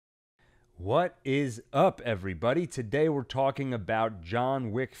What is up, everybody? Today we're talking about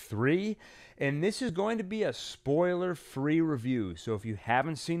John Wick 3, and this is going to be a spoiler-free review. So if you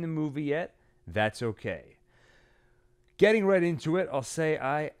haven't seen the movie yet, that's okay. Getting right into it, I'll say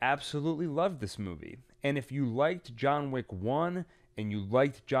I absolutely loved this movie. And if you liked John Wick 1 and you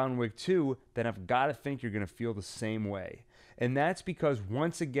liked John Wick 2, then I've got to think you're going to feel the same way. And that's because,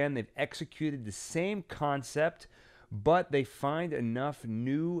 once again, they've executed the same concept, but they find enough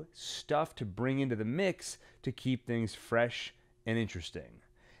new stuff to bring into the mix to keep things fresh and interesting.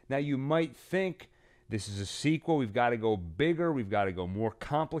 Now, you might think this is a sequel, we've got to go bigger, we've got to go more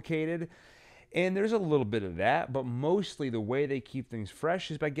complicated, and there's a little bit of that, but mostly the way they keep things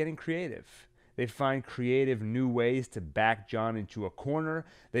fresh is by getting creative. They find creative new ways to back John into a corner.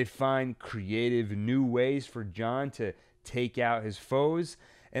 They find creative new ways for John to take out his foes.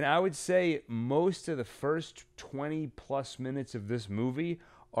 And I would say most of the first 20 plus minutes of this movie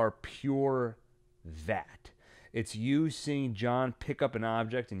are pure that. It's you seeing John pick up an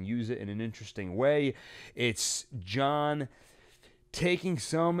object and use it in an interesting way. It's John taking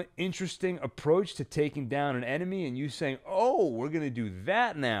some interesting approach to taking down an enemy and you saying, oh, we're going to do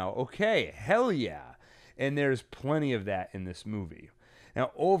that now. Okay, hell yeah. And there's plenty of that in this movie.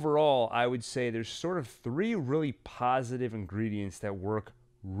 Now, overall, I would say there's sort of three really positive ingredients that work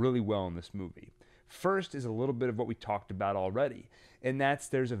really well in this movie. First is a little bit of what we talked about already, and that's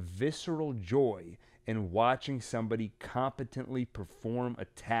there's a visceral joy in watching somebody competently perform a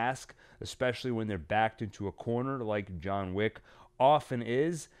task, especially when they're backed into a corner like John Wick often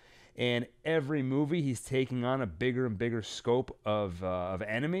is. And every movie he's taking on a bigger and bigger scope of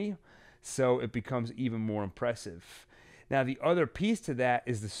enemy, so it becomes even more impressive. Now, the other piece to that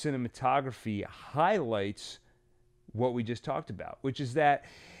is the cinematography highlights what we just talked about, which is that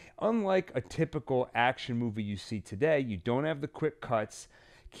unlike a typical action movie you see today, you don't have the quick cuts.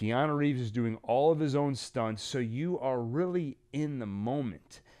 Keanu Reeves is doing all of his own stunts, so you are really in the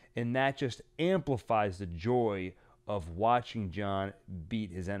moment, and that just amplifies the joy of watching John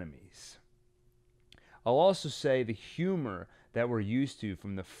beat his enemies. I'll also say the humor that we're used to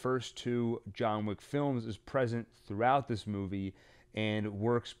from the first two John Wick films is present throughout this movie and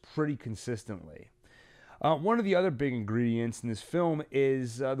works pretty consistently. One of the other big ingredients in this film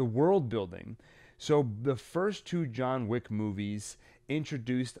is the world building. So the first two John Wick movies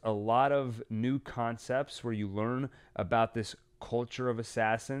introduced a lot of new concepts where you learn about this culture of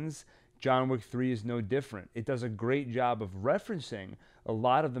assassins. John Wick 3 is no different. It does a great job of referencing a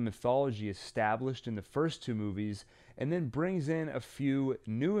lot of the mythology established in the first two movies and then brings in a few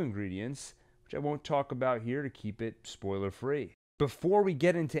new ingredients, which I won't talk about here to keep it spoiler-free. Before we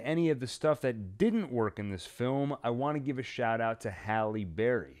get into any of the stuff that didn't work in this film, I want to give a shout out to Halle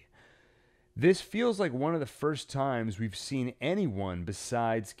Berry. This feels like one of the first times we've seen anyone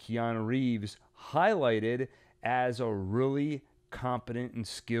besides Keanu Reeves highlighted as a really competent and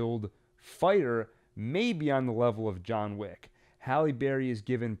skilled fighter, maybe on the level of John Wick. Halle Berry is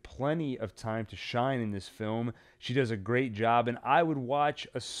given plenty of time to shine in this film. She does a great job, and I would watch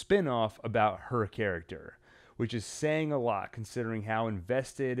a spin-off about her character, which is saying a lot considering how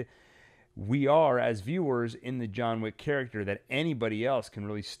invested we are as viewers in the John Wick character that anybody else can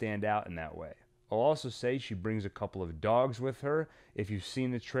really stand out in that way. I'll also say she brings a couple of dogs with her. If you've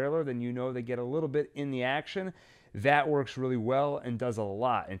seen the trailer, then you know they get a little bit in the action. That works really well and does a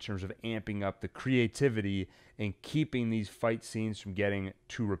lot in terms of amping up the creativity and keeping these fight scenes from getting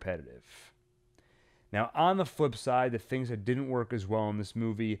too repetitive. Now, on the flip side, the things that didn't work as well in this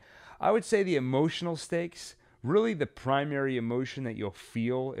movie, I would say the emotional stakes. Really, the primary emotion that you'll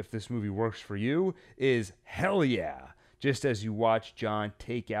feel if this movie works for you is hell yeah, just as you watch John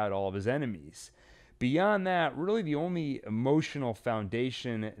take out all of his enemies. Beyond that, really the only emotional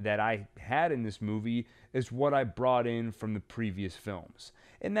foundation that I had in this movie is what I brought in from the previous films.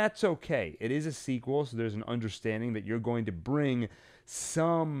 And that's okay. It is a sequel, so there's an understanding that you're going to bring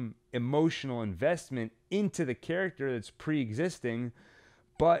some emotional investment into the character that's pre-existing.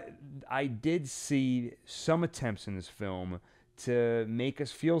 But I did see some attempts in this film to make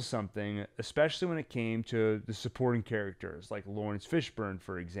us feel something, especially when it came to the supporting characters, like Lawrence Fishburne,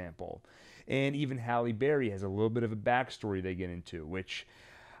 for example. And even Halle Berry has a little bit of a backstory they get into, which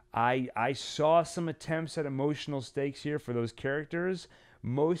I saw some attempts at emotional stakes here for those characters.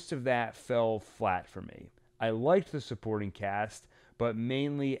 Most of that fell flat for me. I liked the supporting cast, but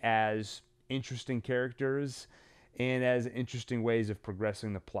mainly as interesting characters and as interesting ways of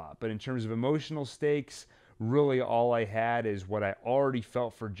progressing the plot. But in terms of emotional stakes, really all I had is what I already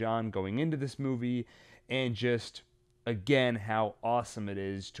felt for John going into this movie and just again, how awesome it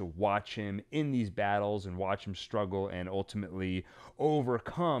is to watch him in these battles and watch him struggle and ultimately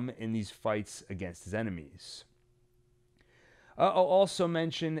overcome in these fights against his enemies. I'll also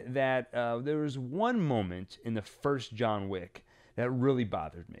mention that there was one moment in the first John Wick that really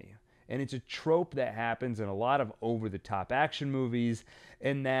bothered me. And it's a trope that happens in a lot of over-the-top action movies,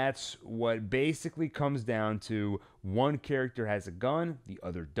 and that's what basically comes down to one character has a gun, the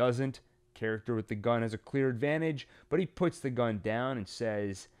other doesn't. Character with the gun has a clear advantage, but he puts the gun down and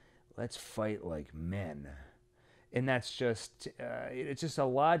says, "Let's fight like men." And that's just it's just a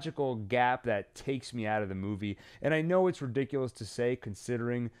logical gap that takes me out of the movie. And I know it's ridiculous to say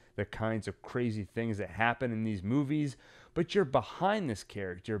considering the kinds of crazy things that happen in these movies, but you're behind this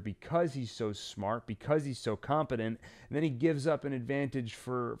character because he's so smart, because he's so competent, and then he gives up an advantage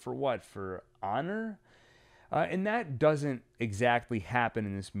for what? For honor? And that doesn't exactly happen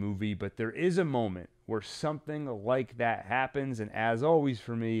in this movie, but there is a moment where something like that happens, and as always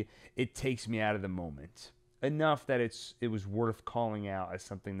for me, it takes me out of the moment. Enough that it was worth calling out as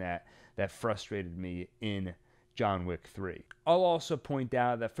something that frustrated me in John Wick 3. I'll also point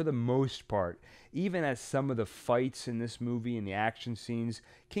out that for the most part, even as some of the fights in this movie and the action scenes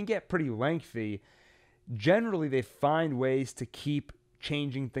can get pretty lengthy, generally they find ways to keep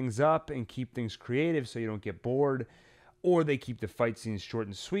changing things up and keep things creative so you don't get bored, or they keep the fight scenes short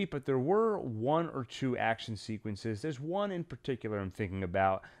and sweet. But there were one or two action sequences. There's one in particular I'm thinking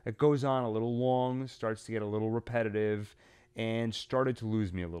about that goes on a little long, starts to get a little repetitive, and started to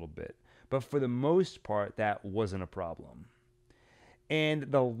lose me a little bit. But for the most part, that wasn't a problem.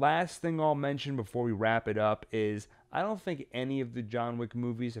 And the last thing I'll mention before we wrap it up is I don't think any of the John Wick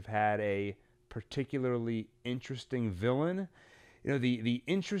movies have had a particularly interesting villain. You know, the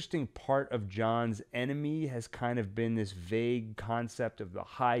interesting part of John's enemy has kind of been this vague concept of the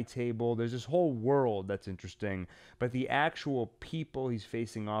high table. There's this whole world that's interesting, but the actual people he's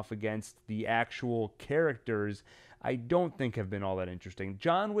facing off against, the actual characters, I don't think have been all that interesting.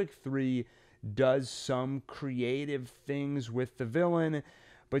 John Wick 3 does some creative things with the villain,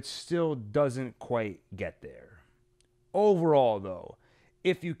 but still doesn't quite get there. Overall, though,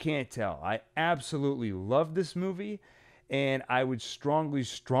 if you can't tell, I absolutely love this movie. And I would strongly,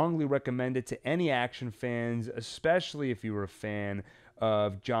 strongly recommend it to any action fans, especially if you were a fan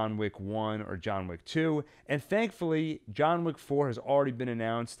of John Wick 1 or John Wick 2. And thankfully, John Wick 4 has already been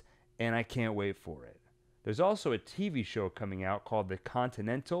announced, and I can't wait for it. There's also a TV show coming out called The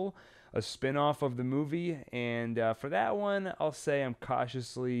Continental, a spin-off of the movie. And for that one, I'll say I'm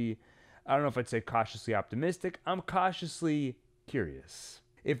cautiously, I don't know if I'd say cautiously optimistic. I'm cautiously curious.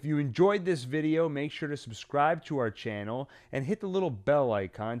 If you enjoyed this video, make sure to subscribe to our channel and hit the little bell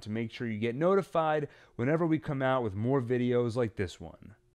icon to make sure you get notified whenever we come out with more videos like this one.